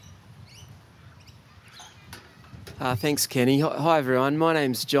Thanks, Kenny. Hi, everyone. My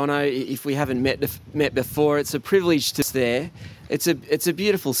name's Jono. If we haven't met before, it's a privilege to there. It's a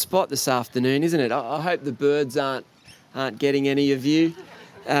beautiful spot this afternoon, isn't it? I hope the birds aren't getting any of you.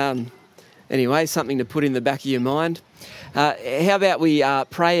 Anyway, something to put in the back of your mind. How about we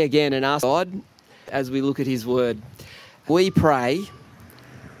pray again and ask God as we look at His Word. We pray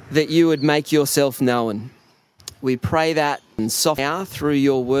that you would make yourself known. We pray that now through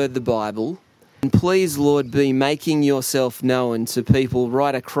your Word, the Bible. And please, Lord, be making yourself known to people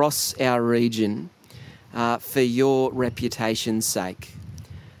right across our region for your reputation's sake.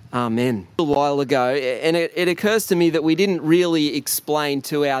 Amen. A while ago, and it occurs to me that we didn't really explain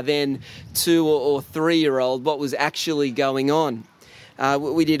to our then 2 or 3-year-old what was actually going on.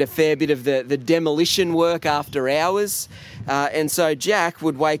 We did a fair bit of the demolition work after hours, and so Jack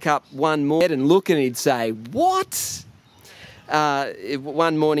would wake up one morning and look and he'd say, "What?"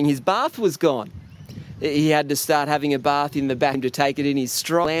 One morning his bath was gone. He had to start having a bath in the bath to take it in his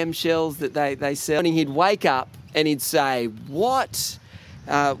straw lamb shells that they sell. He'd wake up and he'd say, "What?"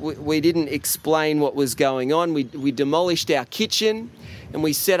 We didn't explain what was going on. We demolished our kitchen and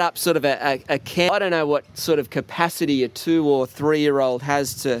we set up sort of a camp. I don't know what sort of capacity a 2 or 3-year-old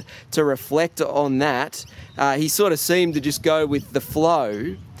has to reflect on that. He sort of seemed to just go with the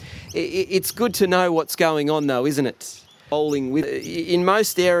flow. It's good to know what's going on though, isn't it? In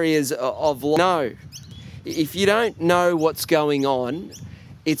most areas of life, no. If you don't know what's going on,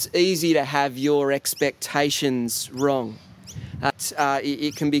 it's easy to have your expectations wrong.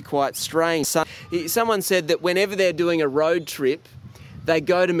 It can be quite strange. Someone said that whenever they're doing a road trip, they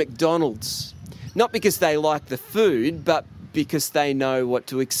go to McDonald's. Not because they like the food, but because they know what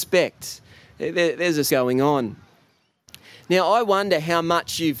to expect. There's this going on. Now, I wonder how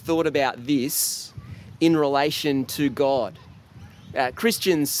much you've thought about this in relation to God.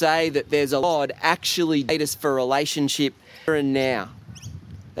 Christians say that there's a God actually made us for a relationship here and now.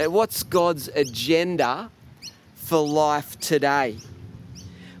 What's God's agenda for life today?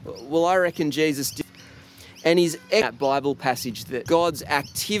 Well, I reckon Jesus did. And his Bible passage that God's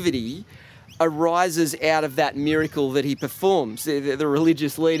activity arises out of that miracle that he performs. The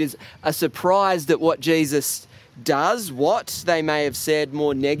religious leaders are surprised at what Jesus does. What they may have said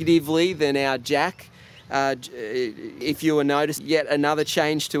more negatively than our Jack. If you were noticed, yet another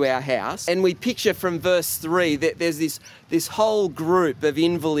change to our house. And we picture from verse 3 that there's this whole group of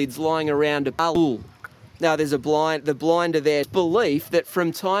invalids lying around a pool. Now there's the blind are there. Belief that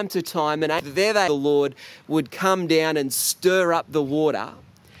from time to time, the Lord would come down and stir up the water.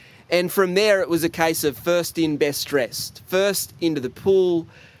 And from there it was a case of first in, best dressed. First into the pool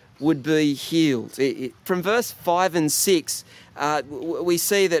would be healed. From verse 5 and 6, we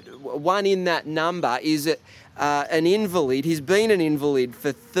see that one in that number is an invalid. He's been an invalid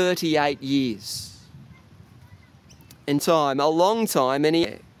for 38 years. A long time,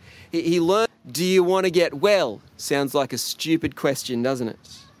 and he learned, "Do you want to get well?" Sounds like a stupid question, doesn't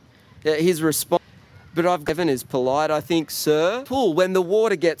it? His response, "But I've given," is polite, I think, "Sir, pool, when the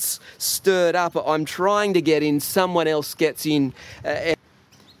water gets stirred up, I'm trying to get in, someone else gets in."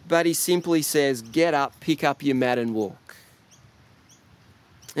 But he simply says, "Get up, pick up your mat and walk."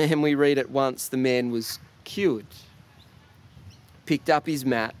 And we read at once the man was cured. Picked up his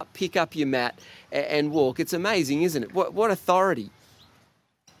mat, pick up your mat and walk. It's amazing, isn't it? What authority.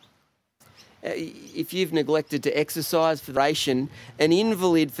 If you've neglected to exercise for duration, an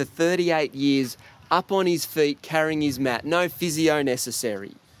invalid for 38 years, up on his feet, carrying his mat, no physio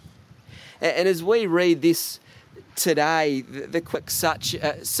necessary. And as we read this today,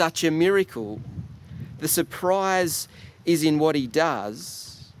 such a miracle, the surprise is in what he does.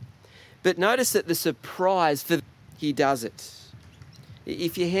 But notice that the surprise for he does it.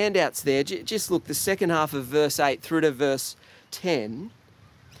 If your handout's there, just look the second half of verse 8 through to verse 10.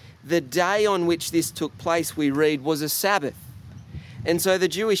 The day on which this took place, we read, was a Sabbath. And so the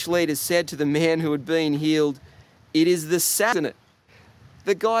Jewish leaders said to the man who had been healed, "It is the Sabbath."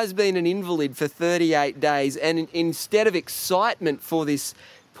 The guy's been an invalid for 38 days, and instead of excitement for this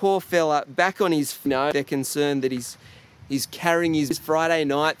poor fella back on his feet, they're concerned that he's carrying his Friday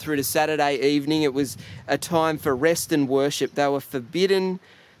night through to Saturday evening. It was a time for rest and worship. They were forbidden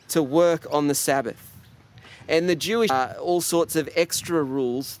to work on the Sabbath. And the Jewish, all sorts of extra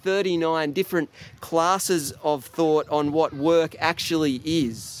rules, 39 different classes of thought on what work actually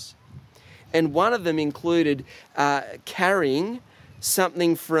is. And one of them included carrying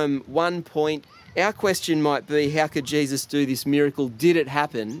something from one point. Our question might be, how could Jesus do this miracle? Did it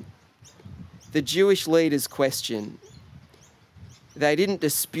happen? The Jewish leaders' question, they didn't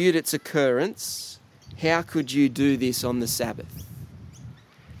dispute its occurrence. How could you do this on the Sabbath?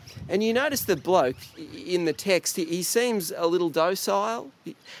 And you notice the bloke in the text, he seems a little docile.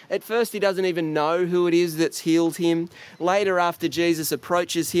 At first, he doesn't even know who it is that's healed him. Later, after Jesus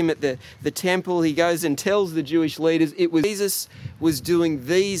approaches him at the temple, he goes and tells the Jewish leaders it was Jesus was doing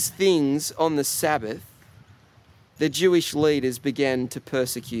these things on the Sabbath. The Jewish leaders began to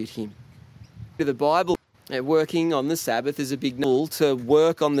persecute him. The Bible, working on the Sabbath is a big rule to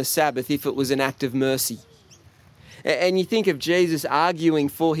work on the Sabbath if it was an act of mercy. And you think of Jesus arguing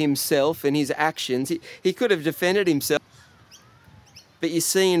for himself and his actions. He could have defended himself. But you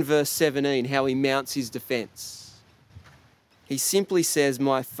see in verse 17 how he mounts his defence. He simply says,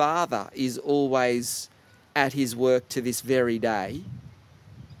 my Father is always at his work to this very day,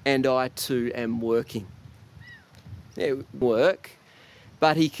 and I too am working. Work,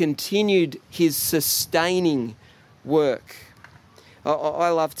 but he continued his sustaining work. I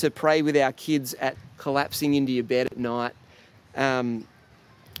love to pray with our kids at collapsing into your bed at night.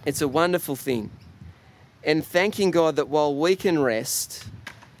 It's a wonderful thing. And thanking God that while we can rest,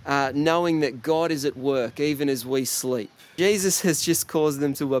 knowing that God is at work even as we sleep. Jesus has just caused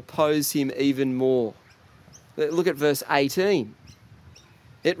them to oppose him even more. Look at verse 18.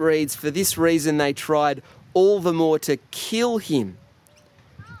 It reads, for this reason they tried all the more to kill him.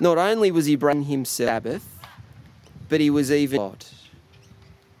 Not only was he breaking himself Sabbath, but he was even God.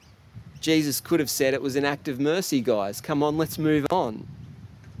 Jesus could have said it was an act of mercy, guys. Come on, let's move on.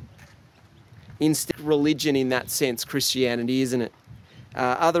 Instead, religion in that sense, Christianity, isn't it?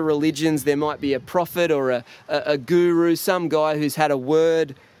 Other religions, there might be a prophet or a guru, some guy who's had a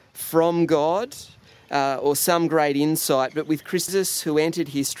word from God or some great insight. But with Christus, who entered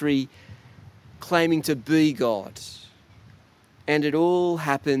history claiming to be God, and it all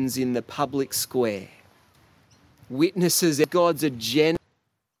happens in the public square. Witnesses of God's agenda.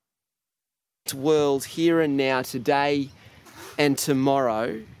 World here and now, today and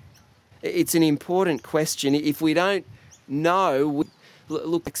tomorrow. It's an important question. If we don't know,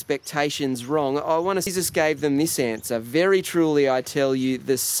 look, expectations wrong. Jesus gave them this answer. Very truly, I tell you,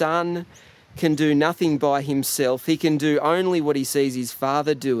 the Son can do nothing by himself. He can do only what he sees his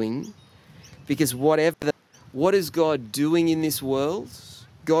Father doing, because what is God doing in this world?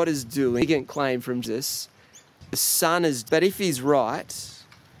 God is doing. Significant claim from Jesus. The Son is. But if he's right,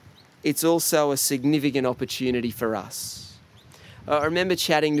 it's also a significant opportunity for us. I remember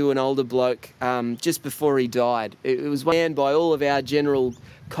chatting to an older bloke just before he died. It was one by all of our general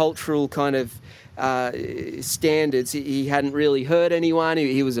cultural kind of standards. He hadn't really hurt anyone.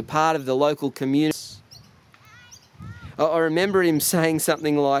 He was a part of the local community. I remember him saying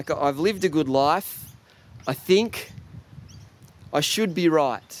something like, I've lived a good life. I think I should be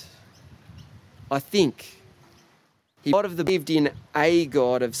right. I think. He believed in a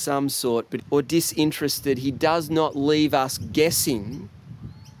God of some sort, or disinterested. He does not leave us guessing.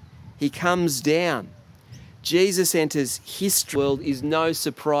 He comes down. Jesus enters history. The world is no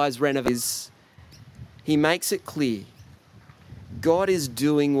surprise renovation. He makes it clear. God is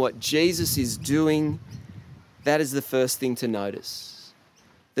doing what Jesus is doing. That is the first thing to notice.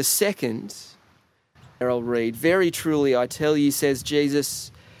 The second, I'll read, very truly I tell you, says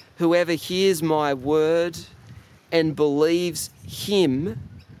Jesus, whoever hears my word and believes him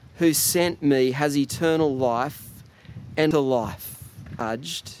who sent me has eternal life, and to life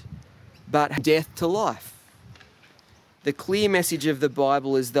judged, but death to life. The clear message of the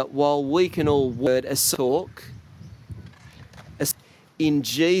Bible is that while we can all talk, in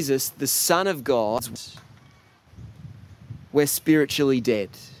Jesus, the Son of God, we're spiritually dead.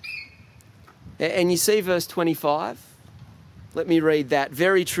 And you see verse 25? Let me read that.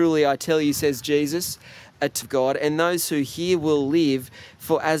 Very truly I tell you, says Jesus, of God, and those who hear will live,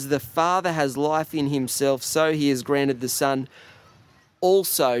 for as the Father has life in himself, so he has granted the Son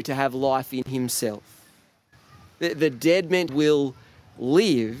also to have life in himself. The dead men will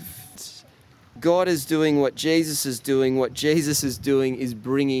live. God is doing what Jesus is doing. What Jesus is doing is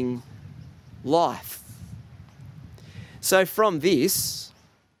bringing life. So from this,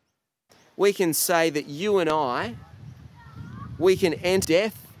 we can say that you and I, we can enter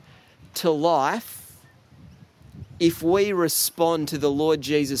death to life if we respond to the Lord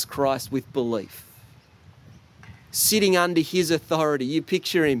Jesus Christ with belief. Sitting under his authority, you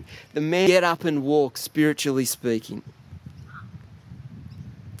picture him, the man get up and walk, spiritually speaking.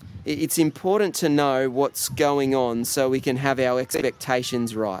 It's important to know what's going on so we can have our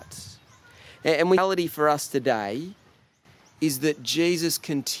expectations right. And the reality for us today is that Jesus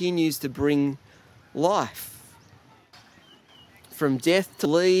continues to bring life. From death to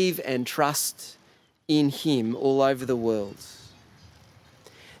believe and trust in him all over the world.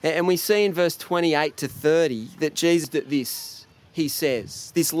 And we see in verse 28 to 30 that Jesus did this. he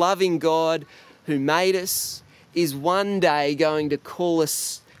says. This loving God who made us is one day going to call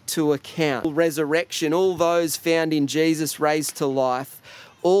us to account. Resurrection, all those found in Jesus raised to life,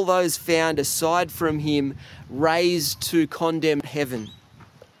 all those found aside from him raised to condemn heaven.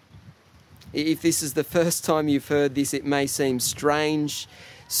 If this is the first time you've heard this, it may seem strange,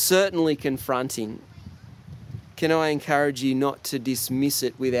 certainly confronting. Can I encourage you not to dismiss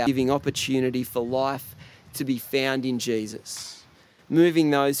it without giving opportunity for life to be found in Jesus,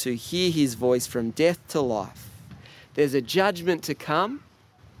 moving those who hear his voice from death to life. There's a judgment to come,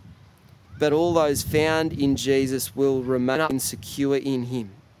 but all those found in Jesus will remain secure in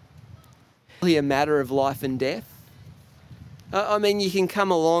him. It's a matter of life and death. I mean, you can come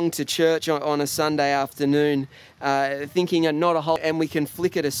along to church on a Sunday afternoon thinking not a whole, and we can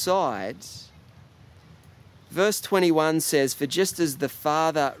flick it aside. Verse 21 says, "For just as the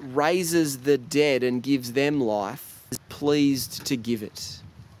Father raises the dead and gives them life, he is pleased to give it."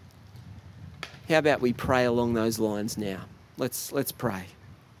 How about we pray along those lines now? Let's pray.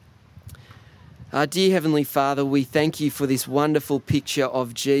 Dear Heavenly Father, we thank you for this wonderful picture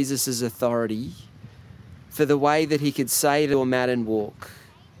of Jesus' authority, for the way that he could say to a mat and walk.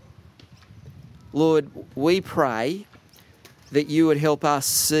 Lord, we pray that you would help us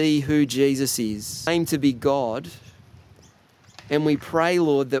see who Jesus is, claim to be God, and we pray,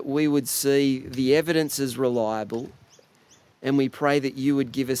 Lord, that we would see the evidence as reliable, and we pray that you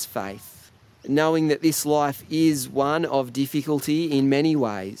would give us faith, knowing that this life is one of difficulty in many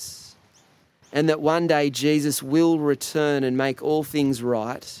ways, and that one day Jesus will return and make all things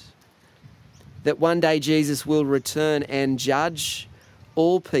right, that one day Jesus will return and judge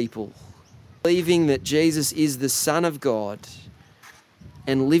all people, believing that Jesus is the Son of God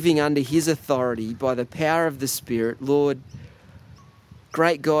and living under his authority by the power of the Spirit. Lord,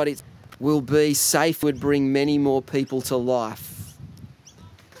 great God, it will be safe, would bring many more people to life.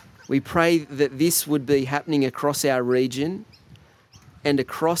 We pray that this would be happening across our region and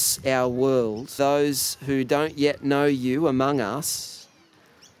across our world. Those who don't yet know you among us,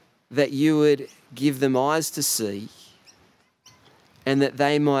 that you would give them eyes to see, and that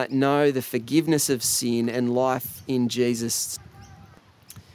they might know the forgiveness of sin and life in Jesus.